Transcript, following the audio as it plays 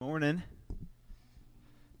morning.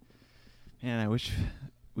 Man, I wish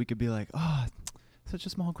we could be like, oh, such a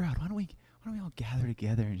small crowd. Why don't we all gather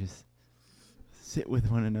together and just sit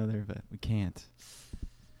with one another? But we can't.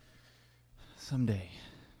 Someday.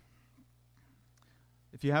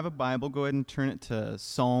 If you have a Bible, go ahead and turn it to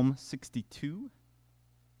Psalm 62.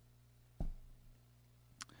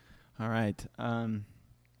 All right.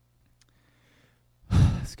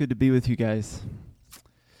 It's good to be with you guys.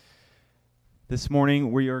 This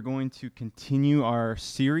morning, we are going to continue our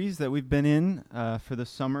series that we've been in for the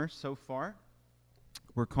summer so far.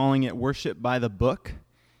 We're calling it Worship by the Book,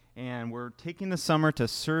 and we're taking the summer to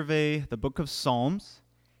survey the book of Psalms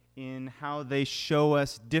in how they show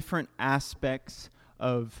us different aspects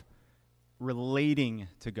of relating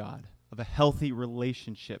to God, of a healthy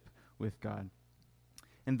relationship with God.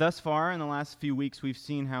 And thus far, in the last few weeks, we've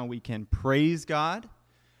seen how we can praise God,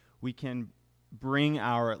 we can bring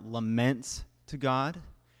our laments to God,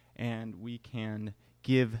 and we can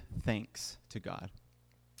give thanks to God.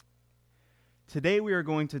 Today we are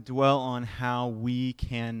going to dwell on how we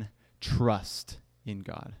can trust in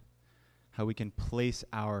God, how we can place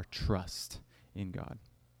our trust in God.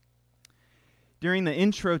 During the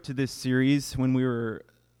intro to this series, when we were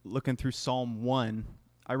looking through Psalm 1,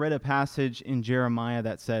 I read a passage in Jeremiah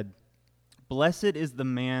that said, "Blessed is the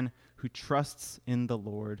man who trusts in the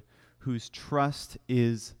Lord, whose trust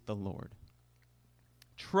is the Lord."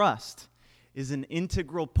 Trust is an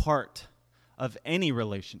integral part of any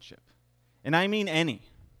relationship. And I mean any.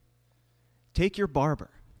 Take your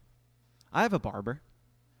barber. I have a barber.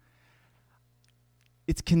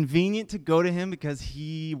 It's convenient to go to him because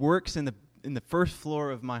he works in the first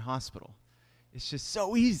floor of my hospital. It's just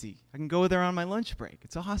so easy. I can go there on my lunch break.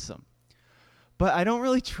 It's awesome. But I don't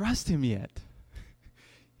really trust him yet.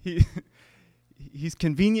 He's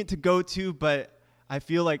convenient to go to, but I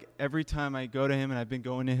feel like every time I go to him, and I've been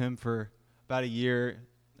going to him for about a year,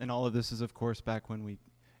 and all of this is, of course, back when we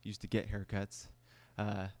used to get haircuts.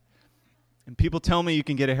 And people tell me you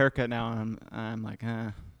can get a haircut now, and I'm like,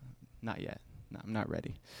 not yet. No, I'm not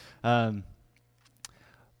ready. But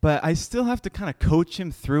I still have to kind of coach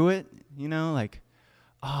him through it, like,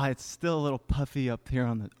 it's still a little puffy up here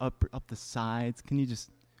on the up the sides. Can you just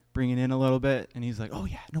bring it in a little bit? And he's like, oh,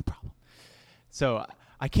 yeah, no problem. So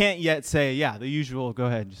I can't yet say, the usual, go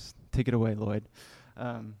ahead, just take it away, Lloyd.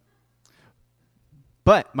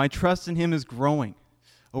 But my trust in him is growing.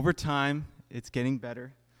 Over time, it's getting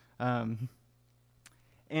better. And,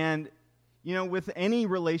 with any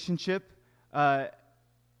relationship, the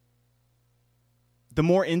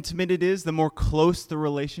more intimate it is, the more close the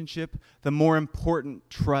relationship, the more important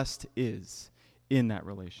trust is in that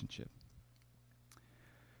relationship.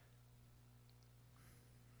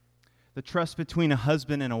 The trust between a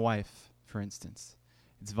husband and a wife, for instance,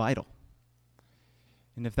 it's vital.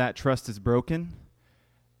 And if that trust is broken,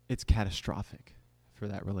 it's catastrophic for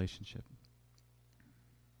that relationship.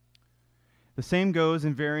 The same goes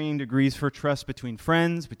in varying degrees for trust between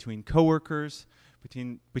friends, between coworkers,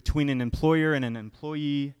 between an employer and an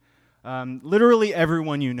employee. Literally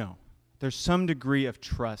everyone you know. There's some degree of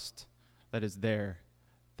trust that is there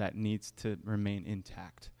that needs to remain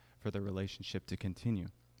intact for the relationship to continue.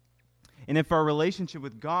 And if our relationship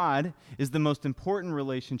with God is the most important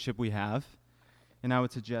relationship we have, and I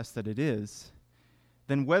would suggest that it is,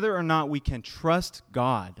 then whether or not we can trust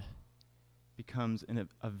God becomes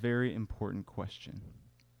a very important question.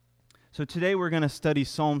 So today we're going to study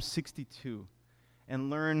Psalm 62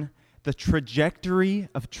 and learn the trajectory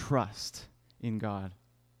of trust in God.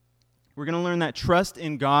 We're going to learn that trust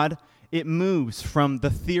in God, it moves from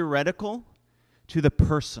the theoretical to the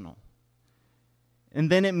personal. And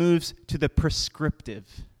then it moves to the prescriptive,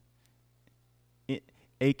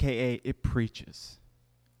 a.k.a. it preaches.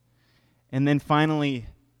 And then finally,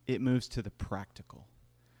 it moves to the practical.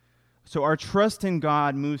 So our trust in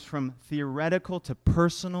God moves from theoretical to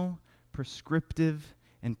personal, prescriptive,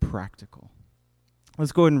 and practical.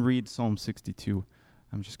 Let's go ahead and read Psalm 62.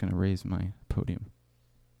 I'm just going to raise my podium.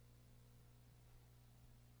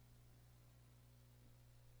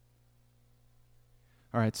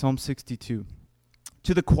 All right, Psalm 62.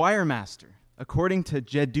 To the choir master, according to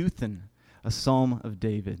Jeduthun, a psalm of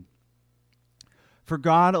David. For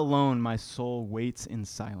God alone my soul waits in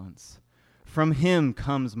silence. From him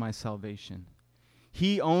comes my salvation.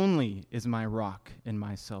 He only is my rock and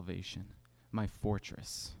my salvation, my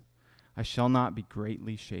fortress. I shall not be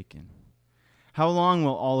greatly shaken. How long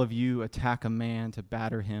will all of you attack a man to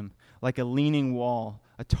batter him, like a leaning wall,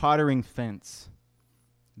 a tottering fence?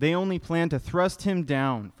 They only plan to thrust him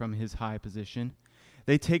down from his high position.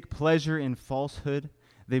 They take pleasure in falsehood.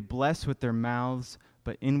 They bless with their mouths,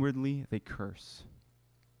 but inwardly they curse.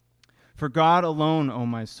 For God alone, O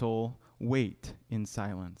my soul, wait in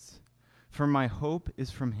silence, for my hope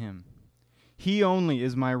is from him. He only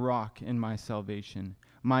is my rock and my salvation,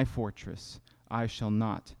 my fortress. I shall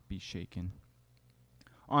not be shaken.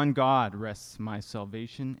 On God rests my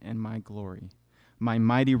salvation and my glory. My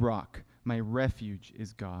mighty rock, my refuge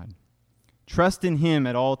is God. Trust in him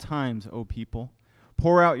at all times, O people.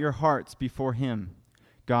 Pour out your hearts before him.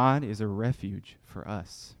 God is a refuge for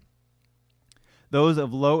us. Those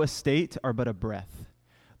of low estate are but a breath.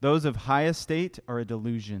 Those of high estate are a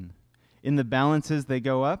delusion. In the balances they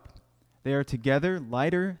go up. They are together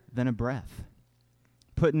lighter than a breath.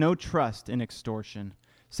 Put no trust in extortion.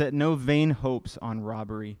 Set no vain hopes on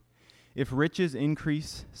robbery. If riches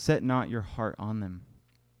increase, set not your heart on them.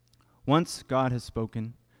 Once God has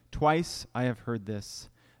spoken, twice I have heard this,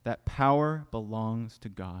 that power belongs to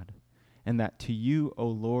God, and that to you, O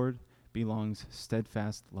Lord, belongs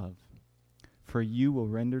steadfast love. For you will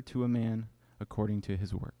render to a man according to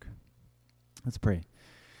his work. Let's pray.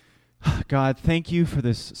 God, thank you for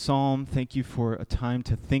this psalm. Thank you for a time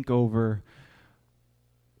to think over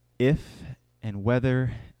if and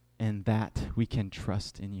whether and that we can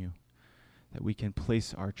trust in you, that we can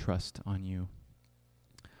place our trust on you.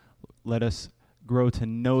 Let us grow to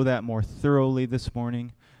know that more thoroughly this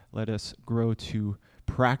morning. Let us grow to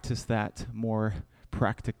practice that more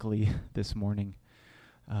practically this morning.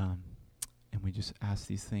 And we just ask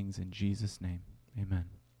these things in Jesus' name. Amen.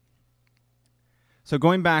 So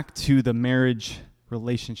going back to the marriage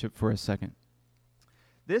relationship for a second.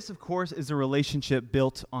 This, of course, is a relationship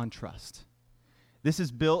built on trust. This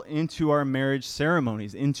is built into our marriage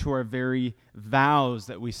ceremonies, into our very vows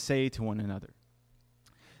that we say to one another.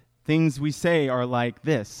 Things we say are like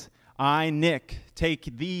this: I, Nick,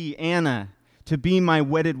 take thee, Anna, to be my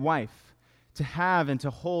wedded wife, to have and to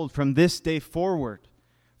hold from this day forward,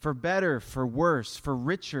 for better, for worse, for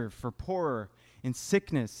richer, for poorer, in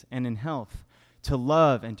sickness and in health, to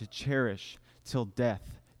love and to cherish till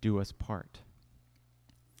death do us part.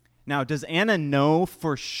 Now, does Anna know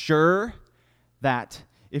for sure that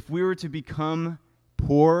if we were to become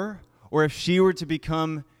poor, or if she were to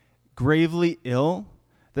become gravely ill,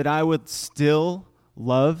 that I would still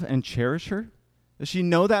love and cherish her? Does she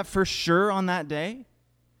know that for sure on that day?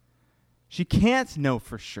 She can't know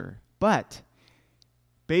for sure, but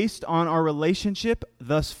based on our relationship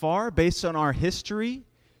thus far, based on our history,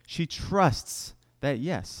 she trusts that,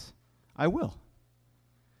 yes, I will.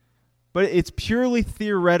 But it's purely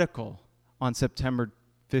theoretical on September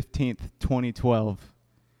 15th, 2012.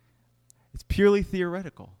 It's purely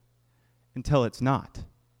theoretical until it's not.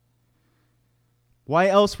 Why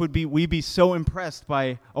else would we be so impressed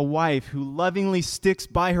by a wife who lovingly sticks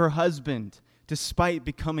by her husband despite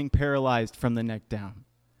becoming paralyzed from the neck down?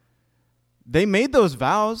 They made those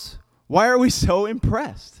vows. Why are we so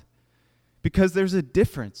impressed? Because there's a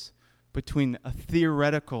difference between a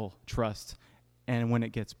theoretical trust and when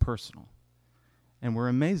it gets personal. And we're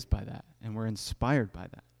amazed by that, and we're inspired by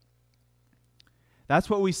that. That's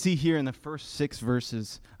what we see here in the first 6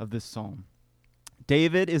 verses of this psalm.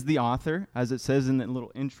 David is the author, as it says in the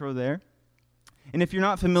little intro there. And if you're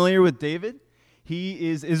not familiar with David, he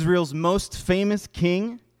is Israel's most famous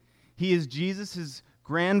king. He is Jesus'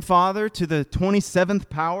 grandfather to the 27th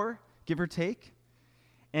power, give or take.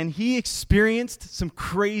 And he experienced some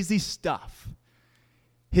crazy stuff.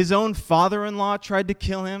 His own father-in-law tried to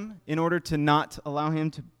kill him in order to not allow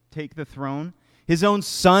him to take the throne. His own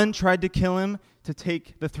son tried to kill him to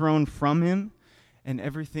take the throne from him, and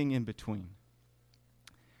everything in between.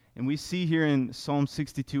 And we see here in Psalm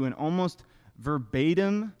 62 an almost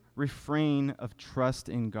verbatim refrain of trust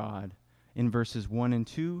in God in verses 1 and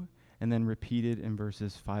 2, and then repeated in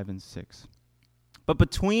verses 5 and 6. But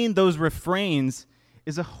between those refrains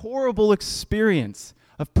is a horrible experience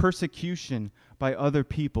of persecution by other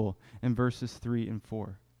people in verses 3 and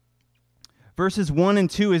 4. Verses 1 and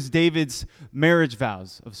 2 is David's marriage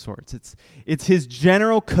vows of sorts. It's his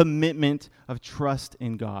general commitment of trust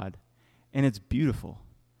in God, and it's beautiful.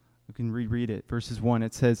 You can reread it. Verses 1,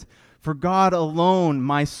 it says, "For God alone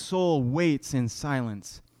my soul waits in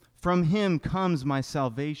silence. From him comes my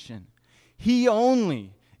salvation. He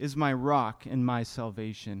only is my rock and my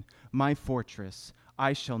salvation, my fortress.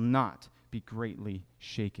 I shall not be greatly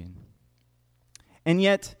shaken." And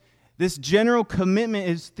yet, this general commitment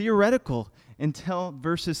is theoretical until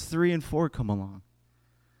verses 3 and 4 come along.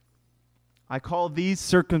 I call these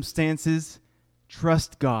circumstances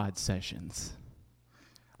trust God sessions.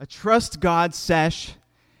 A trust God sesh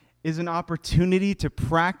is an opportunity to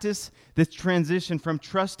practice this transition from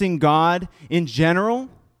trusting God in general,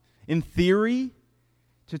 in theory,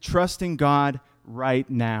 to trusting God right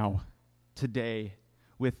now, today,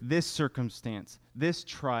 with this circumstance, this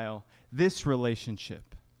trial, this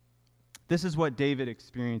relationship. This is what David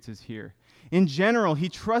experiences here. In general, he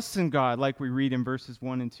trusts in God, like we read in verses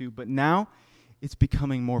 1 and 2, but now it's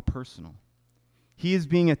becoming more personal. He is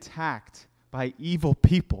being attacked by evil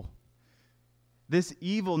people. This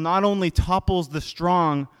evil not only topples the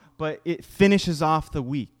strong, but it finishes off the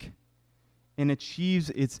weak and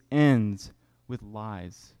achieves its ends with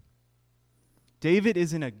lies. David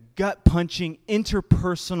is in a gut-punching,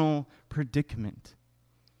 interpersonal predicament.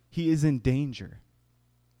 He is in danger.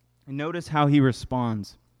 And notice how he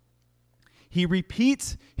responds. He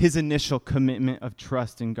repeats his initial commitment of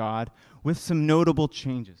trust in God with some notable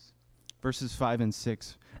changes. Verses 5 and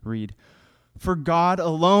 6 read, "For God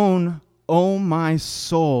alone, O my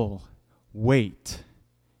soul, wait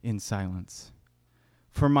in silence,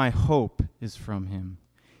 for my hope is from him.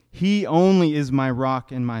 He only is my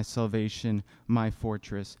rock and my salvation, my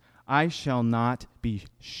fortress. I shall not be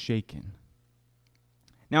shaken."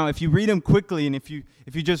 Now, if you read them quickly, and if you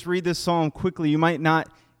just read this psalm quickly, you might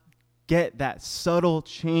not get that subtle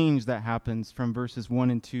change that happens from verses 1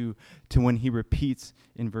 and 2 to when he repeats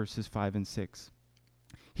in verses 5 and 6.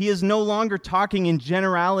 He is no longer talking in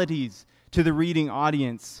generalities to the reading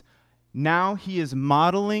audience. Now he is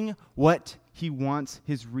modeling what he wants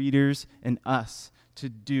his readers and us to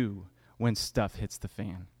do when stuff hits the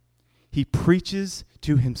fan. He preaches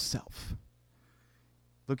to himself.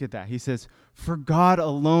 Look at that. He says, "For God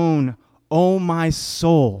alone, O my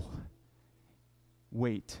soul,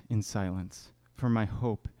 wait in silence, for my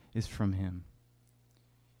hope is from him."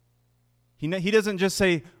 He doesn't just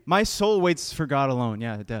say, "My soul waits for God alone."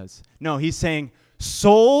 Yeah, it does. No, he's saying,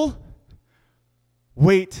 "Soul,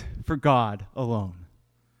 wait for God alone."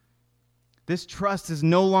 This trust is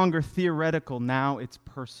no longer theoretical. Now it's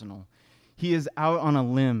personal. He is out on a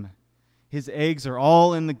limb. His eggs are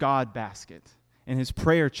all in the God basket, and his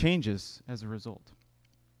prayer changes as a result.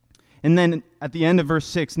 And then at the end of verse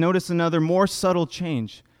 6, notice another more subtle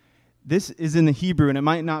change. This is in the Hebrew, and it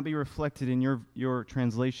might not be reflected in your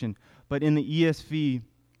translation, but in the ESV,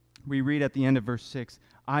 we read at the end of verse 6,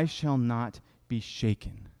 "I shall not be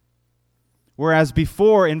shaken." Whereas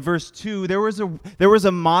before, in verse 2, there was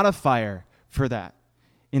a modifier for that.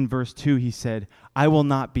 In verse 2, he said, "I will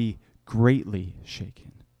not be greatly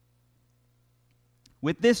shaken."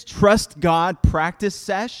 With this trust God practice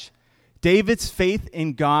sesh, David's faith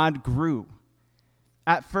in God grew.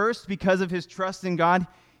 At first, because of his trust in God,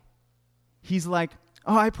 he's like,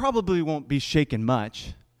 "Oh, I probably won't be shaken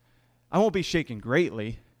much. I won't be shaken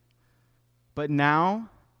greatly." But now,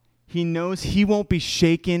 he knows he won't be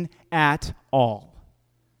shaken at all.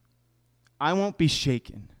 I won't be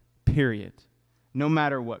shaken, period, no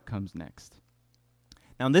matter what comes next.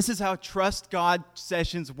 Now, this is how Trust God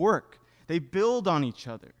sessions work. They build on each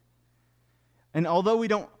other. And although we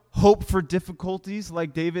don't hope for difficulties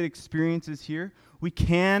like David experiences here, we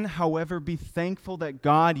can, however, be thankful that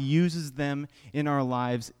God uses them in our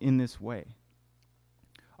lives in this way.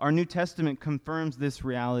 Our New Testament confirms this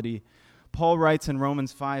reality. Paul writes in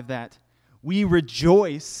Romans 5 that we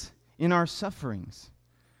rejoice in our sufferings,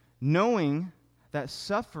 knowing that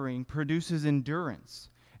suffering produces endurance,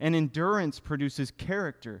 and endurance produces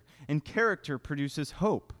character, and character produces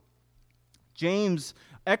hope. James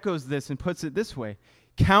echoes this and puts it this way: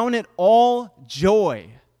 "Count it all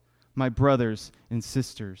joy, my brothers and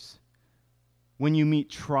sisters, when you meet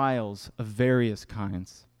trials of various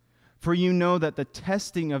kinds. For you know that the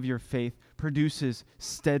testing of your faith produces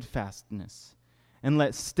steadfastness. And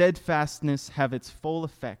let steadfastness have its full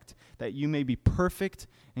effect, that you may be perfect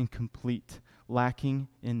and complete, lacking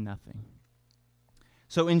in nothing."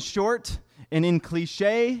 So in short, and in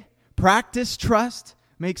cliche, practice trust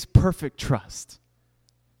makes perfect trust.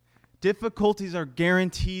 Difficulties are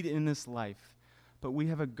guaranteed in this life, but we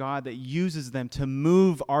have a God that uses them to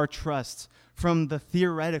move our trust from the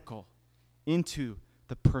theoretical into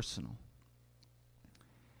the personal.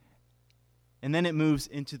 And then it moves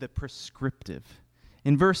into the prescriptive.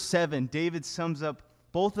 In verse 7, David sums up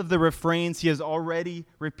both of the refrains he has already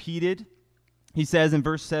repeated. He says in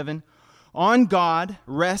verse 7, "On God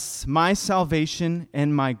rests my salvation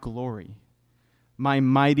and my glory. My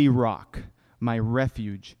mighty rock, my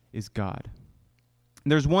refuge is God."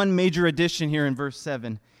 There's one major addition here in verse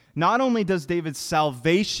 7. Not only does David's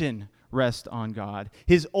salvation rest on God,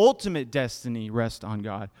 his ultimate destiny rests on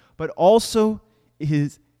God, but also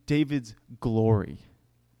David's glory.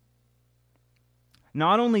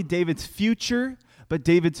 Not only David's future, but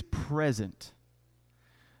David's present.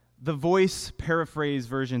 The Voice paraphrase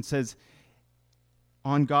version says,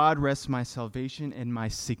 "On God rests my salvation and my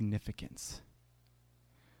significance."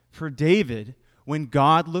 For David, when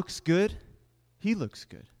God looks good, he looks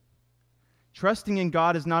good. Trusting in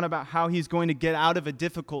God is not about how he's going to get out of a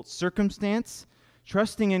difficult circumstance.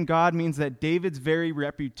 Trusting in God means that David's very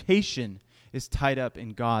reputation is tied up in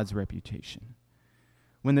God's reputation.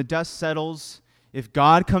 When the dust settles, if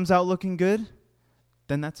God comes out looking good,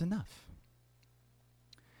 then that's enough.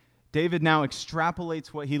 David now extrapolates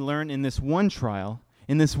what he learned in this one trial,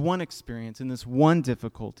 in this one experience, in this one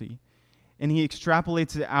difficulty, and he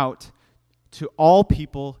extrapolates it out to all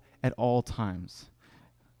people at all times.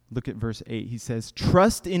 Look at verse 8. He says,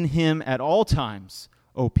 "Trust in him at all times,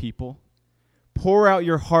 O people. Pour out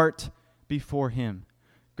your heart before him.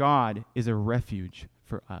 God is a refuge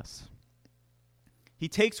for us." He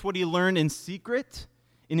takes what he learned in secret,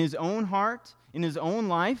 in his own heart, in his own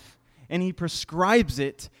life, and he prescribes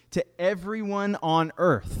it to everyone on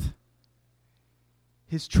earth.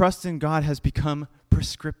 His trust in God has become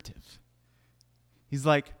prescriptive. He's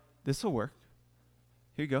like, this will work.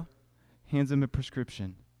 Here you go. Hands him a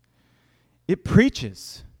prescription. It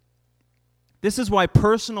preaches. This is why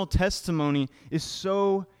personal testimony is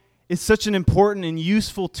such an important and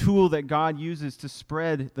useful tool that God uses to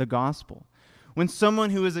spread the gospel. When someone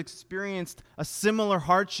who has experienced a similar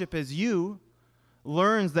hardship as you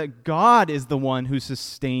learns that God is the one who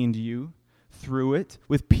sustained you through it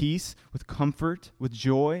with peace, with comfort, with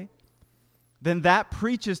joy, then that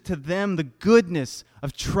preaches to them the goodness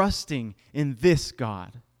of trusting in this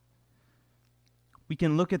God. We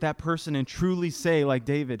can look at that person and truly say, like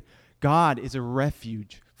David, God is a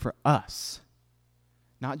refuge for us.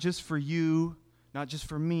 Not just for you, not just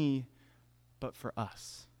for me, but for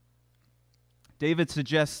us. David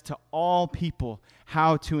suggests to all people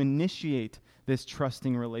how to initiate this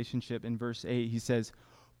trusting relationship. In verse 8, he says,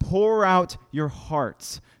 "Pour out your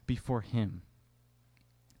hearts before him."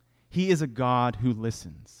 He is a God who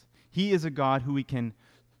listens. He is a God who we can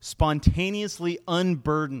spontaneously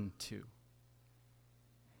unburden to.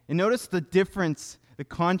 And notice the difference, the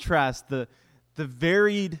contrast, the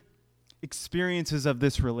varied experiences of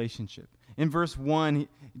this relationship. In verse 1,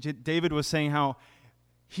 David was saying how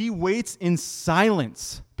he waits in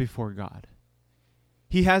silence before God.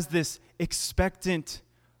 He has this expectant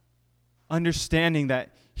understanding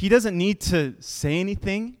that he doesn't need to say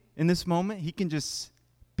anything in this moment. He can just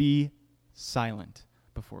be silent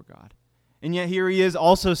before God. And yet here he is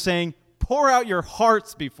also saying, pour out your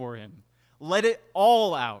hearts before him. Let it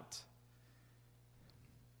all out.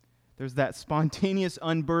 There's that spontaneous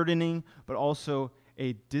unburdening, but also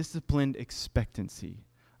a disciplined expectancy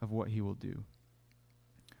of what he will do.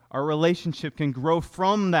 Our relationship can grow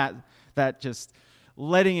from that just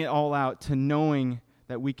letting it all out to knowing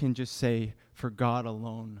that we can just say, "For God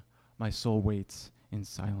alone, my soul waits in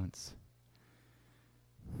silence."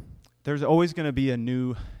 There's always going to be a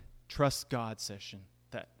new trust God session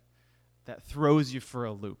that throws you for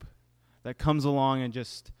a loop, that comes along and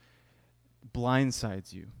just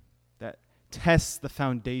blindsides you, that tests the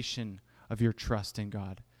foundation of your trust in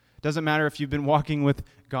God. It doesn't matter if you've been walking with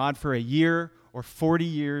God for a year or 40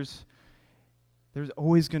 years, there's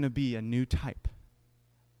always going to be a new type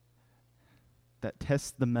that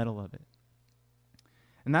tests the metal of it.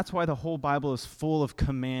 And that's why the whole Bible is full of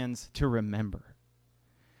commands to remember.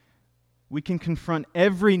 We can confront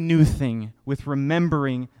every new thing with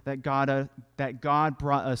remembering that God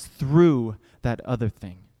brought us through that other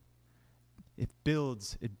thing. It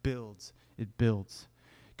builds, it builds, it builds.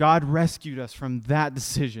 God rescued us from that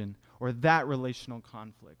decision or that relational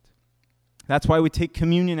conflict. That's why we take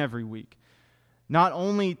communion every week. Not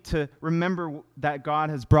only to remember that God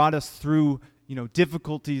has brought us through,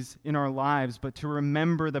 difficulties in our lives, but to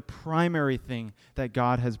remember the primary thing that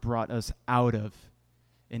God has brought us out of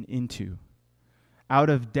and into. Out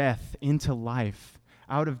of death into life.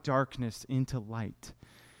 Out of darkness into light.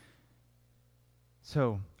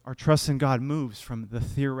 So, our trust in God moves from the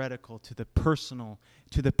theoretical to the personal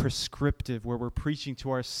to the prescriptive, where we're preaching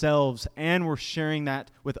to ourselves and we're sharing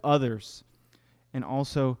that with others. And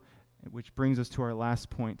also, which brings us to our last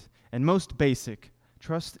point, and most basic,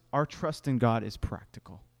 our trust in God is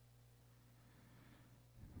practical.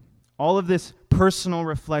 All of this personal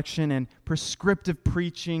reflection and prescriptive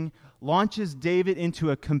preaching launches David into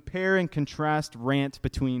a compare and contrast rant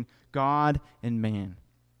between God and man.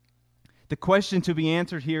 The question to be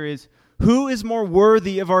answered here is, who is more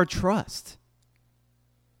worthy of our trust?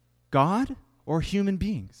 God or human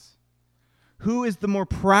beings? Who is the more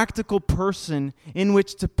practical person in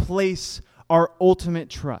which to place our ultimate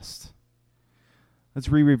trust? Let's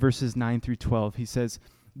reread verses 9 through 12. He says,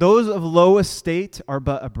 "Those of low estate are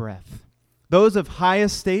but a breath. Those of high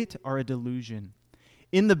estate are a delusion.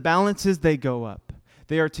 In the balances they go up.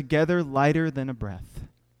 They are together lighter than a breath.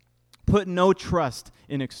 Put no trust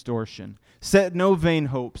in extortion. Set no vain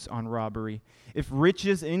hopes on robbery. If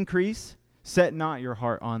riches increase, set not your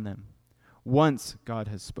heart on them. Once God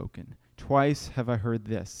has spoken, twice have I heard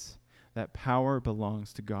this, that power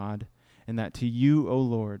belongs to God, and that to you, O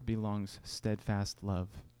Lord, belongs steadfast love.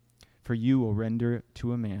 For you will render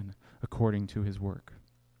to a man according to his work.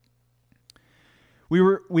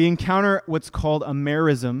 We encounter what's called a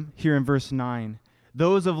merism here in verse 9.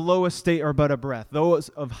 Those of low estate are but a breath. Those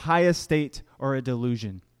of high estate are a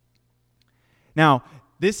delusion. Now,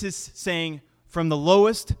 this is saying from the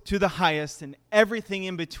lowest to the highest and everything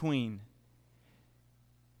in between.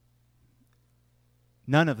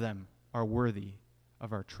 None of them are worthy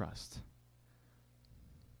of our trust.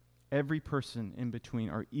 Every person in between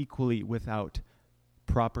are equally without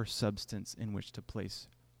proper substance in which to place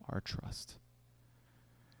our trust.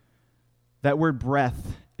 That word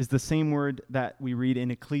breath is the same word that we read in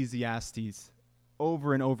Ecclesiastes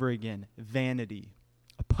over and over again. Vanity,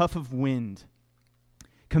 a puff of wind.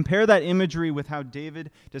 Compare that imagery with how David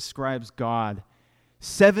describes God.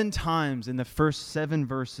 7 times in the first 7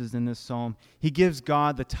 verses in this psalm, he gives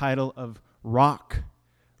God the title of rock,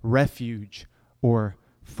 refuge, or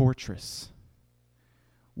fortress.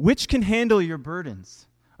 Which can handle your burdens?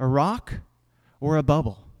 A rock or a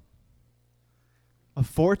bubble? A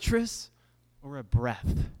fortress or a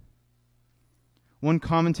breath? One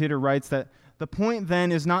commentator writes that the point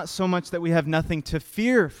then is not so much that we have nothing to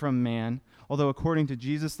fear from man, although according to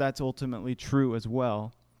Jesus that's ultimately true as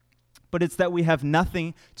well, but it's that we have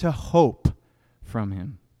nothing to hope from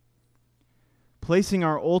him. Placing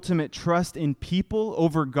our ultimate trust in people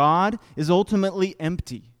over God is ultimately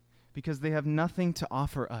empty because they have nothing to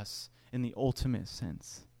offer us in the ultimate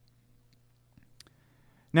sense.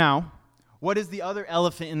 Now, what is the other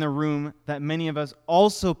elephant in the room that many of us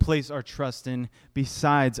also place our trust in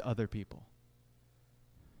besides other people?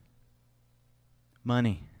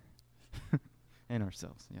 Money. And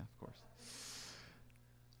ourselves, yeah, of course.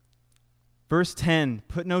 Verse 10,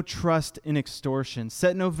 put no trust in extortion.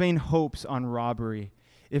 Set no vain hopes on robbery.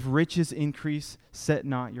 If riches increase, set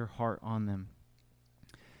not your heart on them.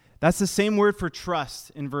 That's the same word for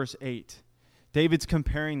trust in verse 8. David's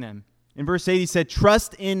comparing them. In verse 8, he said,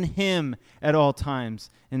 trust in him at all times.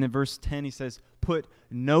 And in verse 10, he says, put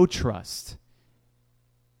no trust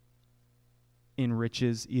in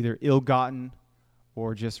riches, either ill-gotten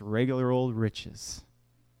or just regular old riches.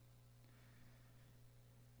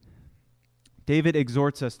 David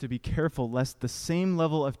exhorts us to be careful lest the same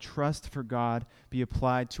level of trust for God be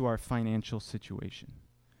applied to our financial situation.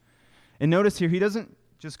 And notice here, he doesn't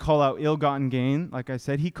just call out ill-gotten gain, like I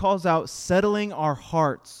said. He calls out settling our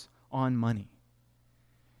hearts on money.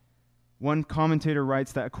 One commentator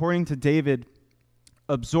writes that according to David,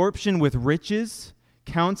 absorption with riches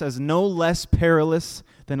counts as no less perilous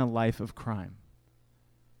than a life of crime.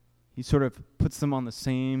 He sort of puts them on the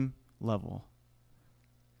same level.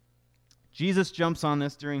 Jesus jumps on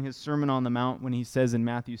this during his Sermon on the Mount when he says in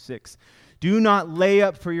Matthew 6, do not lay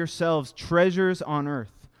up for yourselves treasures on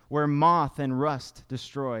earth, where moth and rust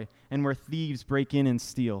destroy, and where thieves break in and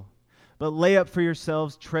steal. But lay up for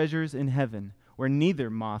yourselves treasures in heaven, where neither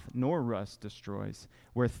moth nor rust destroys,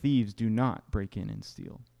 where thieves do not break in and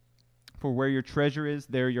steal. For where your treasure is,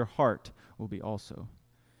 there your heart will be also.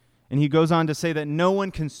 And he goes on to say that no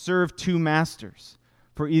one can serve 2 masters,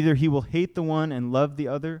 for either he will hate the one and love the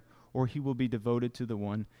other, or he will be devoted to the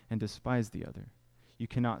one and despise the other. You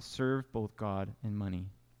cannot serve both God and money.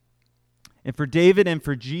 And for David and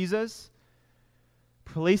for Jesus,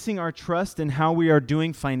 placing our trust in how we are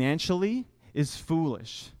doing financially is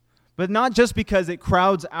foolish. But not just because it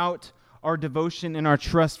crowds out our devotion and our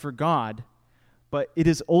trust for God, but it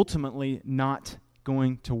is ultimately not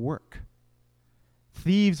going to work.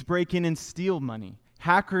 Thieves break in and steal money.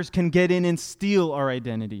 Hackers can get in and steal our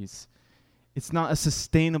identities. It's not a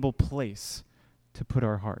sustainable place to put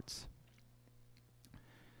our hearts.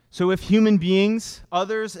 So if human beings,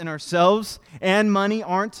 others, and ourselves, and money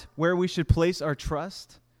aren't where we should place our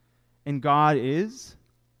trust, and God is,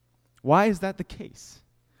 why is that the case?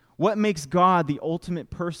 What makes God the ultimate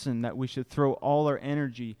person that we should throw all our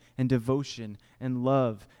energy and devotion and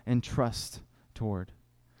love and trust toward?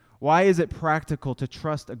 Why is it practical to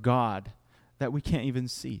trust a God that we can't even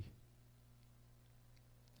see?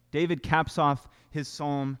 David caps off his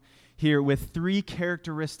psalm here with 3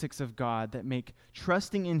 characteristics of God that make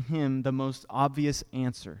trusting in him the most obvious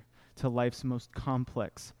answer to life's most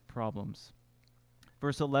complex problems.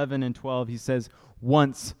 Verse 11 and 12, he says,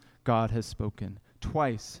 once God has spoken,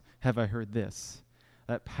 twice have I heard this,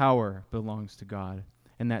 that power belongs to God,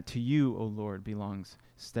 and that to you, O Lord, belongs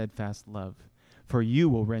steadfast love, for you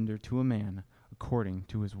will render to a man according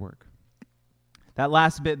to his work. That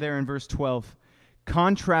last bit there in verse 12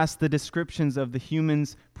 contrasts the descriptions of the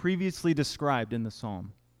humans previously described in the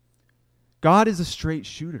psalm. God is a straight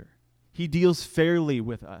shooter. He deals fairly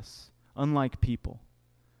with us, unlike people.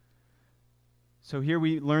 So here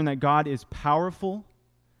we learn that God is powerful,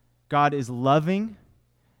 God is loving,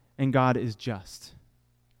 and God is just.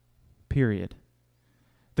 Period.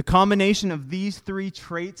 The combination of these three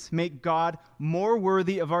traits make God more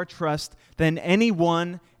worthy of our trust than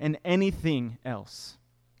anyone and anything else.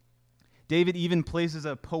 David even places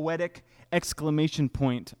a poetic exclamation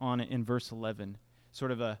point on it in verse 11,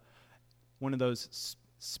 sort of one of those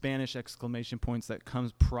Spanish exclamation points that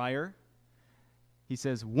comes prior. He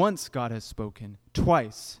says, "Once God has spoken,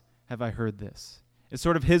 twice have I heard this." It's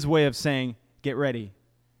sort of his way of saying, get ready,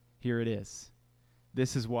 here it is.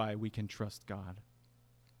 This is why we can trust God.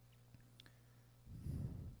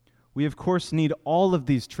 We, of course, need all of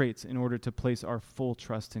these traits in order to place our full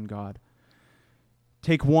trust in God.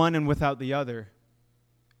 Take one and without the other,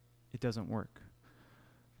 it doesn't work.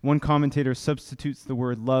 One commentator substitutes the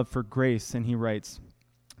word love for grace, and he writes,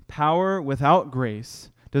 "Power without grace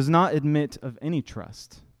does not admit of any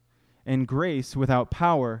trust, and grace without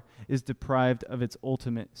power is deprived of its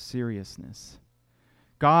ultimate seriousness."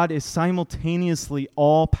 God is simultaneously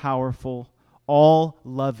all-powerful,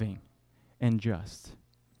 all-loving, and just.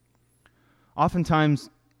 Oftentimes,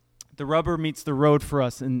 the rubber meets the road for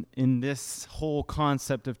us in this whole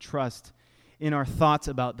concept of trust in our thoughts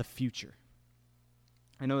about the future.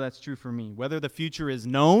 I know that's true for me, whether the future is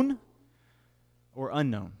known or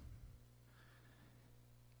unknown.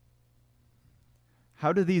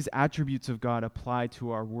 How do these attributes of God apply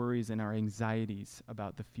to our worries and our anxieties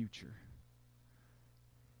about the future?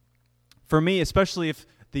 For me, especially if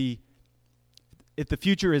the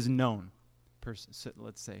future is known,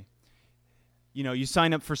 let's say, you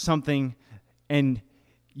sign up for something and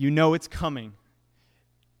you know it's coming.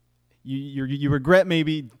 You regret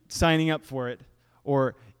maybe signing up for it,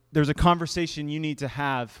 or there's a conversation you need to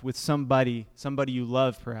have with somebody you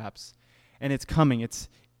love perhaps, and it's coming.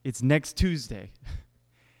 It's next Tuesday.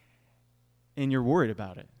 And you're worried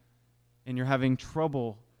about it. And you're having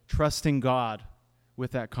trouble trusting God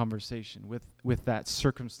with that conversation, with that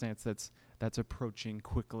circumstance that's approaching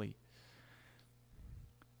quickly.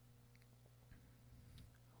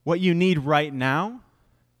 What you need right now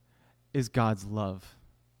is God's love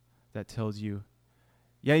that tells you,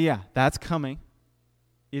 yeah, that's coming.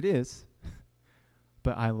 It is.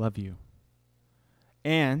 But I love you.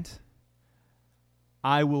 And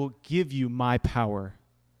I will give you my power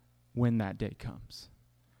when that day comes.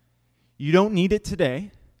 You don't need it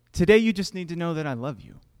today. Today you just need to know that I love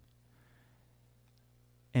you.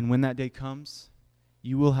 And when that day comes,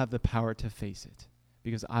 you will have the power to face it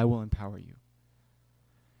because I will empower you.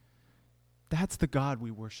 That's the God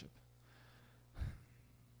we worship.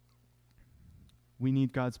 We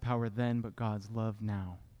need God's power then, but God's love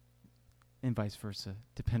now. And vice versa,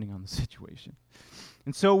 depending on the situation.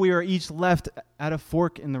 And so we are each left at a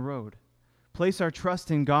fork in the road. Place our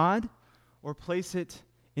trust in God, or place it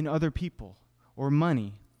in other people, or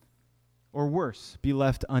money, or worse, be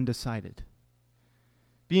left undecided.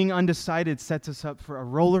 Being undecided sets us up for a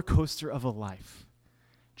roller coaster of a life.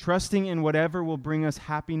 Trusting in whatever will bring us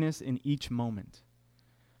happiness in each moment.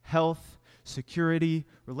 Health, security,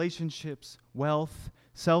 relationships, wealth,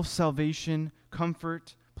 self-salvation,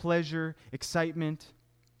 comfort, pleasure, excitement.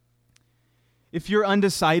 If you're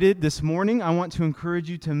undecided this morning, I want to encourage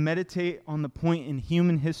you to meditate on the point in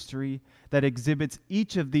human history that exhibits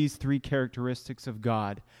each of these three characteristics of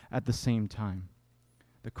God at the same time.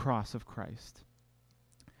 The cross of Christ.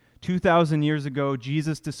 2,000 years ago,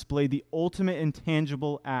 Jesus displayed the ultimate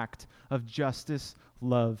intangible act of justice,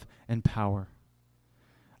 love, and power.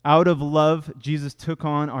 Out of love, Jesus took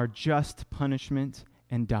on our just punishment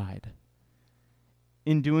and died.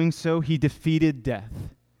 In doing so, he defeated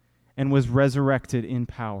death and was resurrected in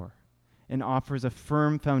power and offers a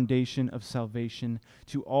firm foundation of salvation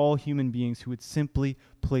to all human beings who would simply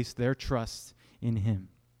place their trust in him.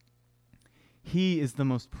 He is the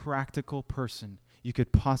most practical person you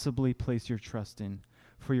could possibly place your trust in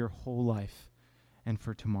for your whole life and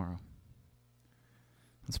for tomorrow.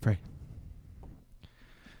 Let's pray.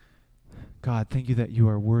 God, thank you that you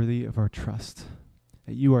are worthy of our trust,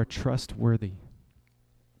 that you are trustworthy.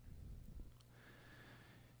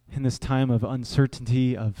 In this time of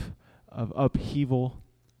uncertainty, of upheaval,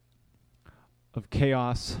 of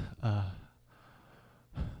chaos,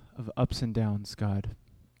 of ups and downs, God,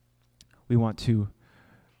 we want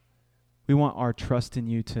our trust in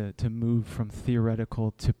you to move from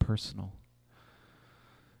theoretical to personal.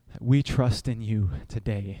 We trust in you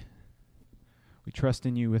today. We trust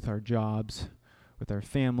in you with our jobs, with our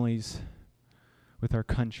families, with our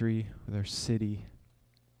country, with our city.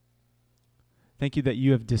 Thank you that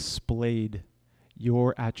you have displayed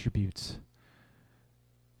your attributes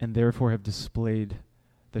and therefore have displayed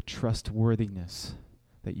the trustworthiness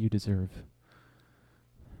that you deserve.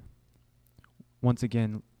 Once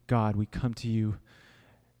again, God, we come to you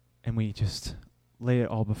and we just lay it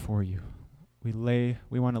all before you. We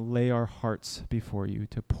want to lay our hearts before you,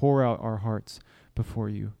 to pour out our hearts before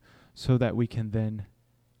you, so that we can then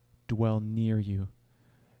dwell near you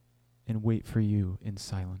and wait for you in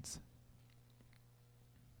silence.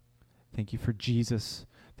 Thank you for Jesus.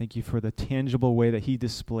 Thank you for the tangible way that he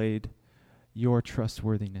displayed your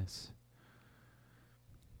trustworthiness.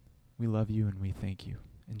 We love you and we thank you.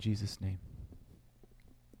 In Jesus' name.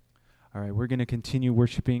 All right, we're going to continue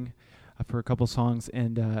worshiping for a couple songs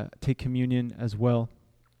and take communion as well.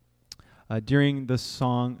 During the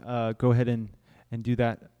song, go ahead and do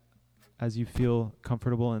that as you feel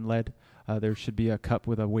comfortable and led. There should be a cup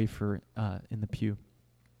with a wafer in the pew,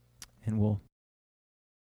 and we'll